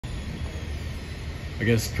I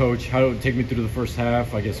guess, Coach, take me through the first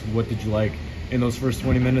half. I guess, what did you like in those first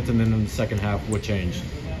 20 minutes, and then in the second half, what changed?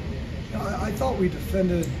 I thought we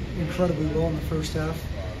defended incredibly well in the first half.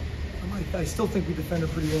 I still think we defended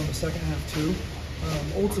pretty well in the second half too.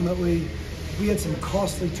 Ultimately, we had some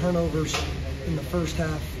costly turnovers in the first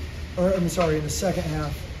half, in the second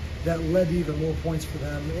half, that led to even more points for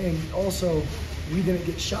them. And also, we didn't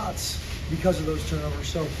get shots because of those turnovers.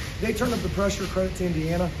 So they turned up the pressure, credit to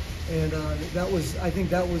Indiana, and I think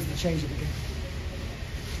that was the change of the game.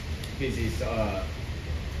 PZ's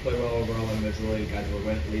played well overall individually. You guys were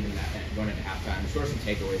leading that going into halftime. What are some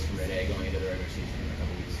takeaways from today going into the regular season in a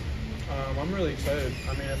couple weeks? I'm really excited.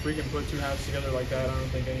 I mean, if we can put two halves together like that, I don't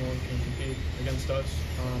think anyone can compete against us.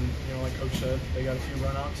 Like Coach said, they got a few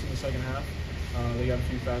runouts in the second half. They got a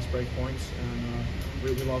few fast break points, and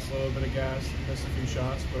we lost a little bit of gas, missed a few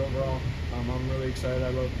shots, but overall, I'm really excited. I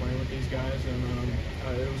love playing with these guys,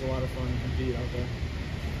 and it was a lot of fun to compete out there.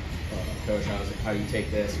 Coach, how you take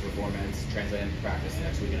this performance, translate into practice the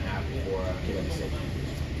next week and a half before UIndy State?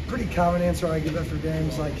 Pretty common answer I give after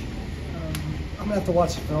games. Like, I'm gonna have to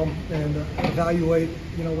watch the film and evaluate,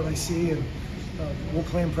 what I see, and we'll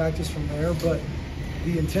plan practice from there. But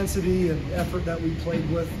the intensity and effort that we played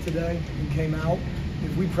with today and came out,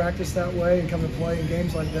 if we practice that way and come to play in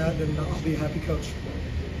games like that, then I'll be a happy coach.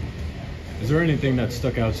 Is there anything that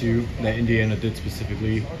stuck out to you that Indiana did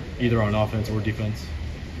specifically, either on offense or defense?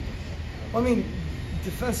 I mean,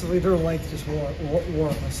 defensively, their length just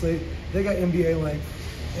warrantless. They got NBA length,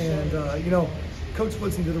 and Coach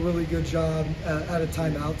Woodson did a really good job out of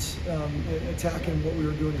timeouts, attacking what we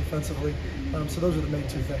were doing defensively. So those are the main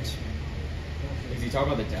two things. As you talk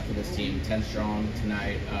about the depth of this team, 10 strong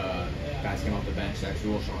tonight, guys came off the bench, Zach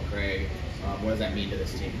Jewell, Sean Craig. What does that mean to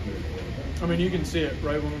this team? I mean, you can see it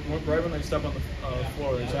right when they step on the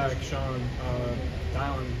floor. Zach, Sean,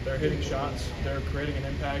 Dylan, they're hitting shots, they're creating an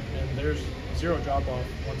impact, and there's zero drop-off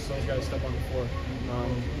once those guys step on the floor.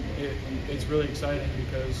 It's really exciting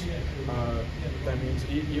because that means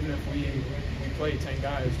even if we play 10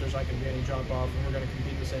 guys, there's not going to be any drop-off, and we're going to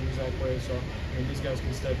compete the same exact way. So, these guys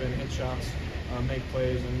can step in, hit shots, make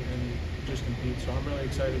plays, and just compete. So I'm really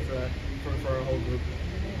excited for that, for our whole group.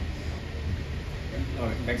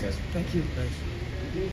 Okay, thanks, guys. Thank you. Thanks.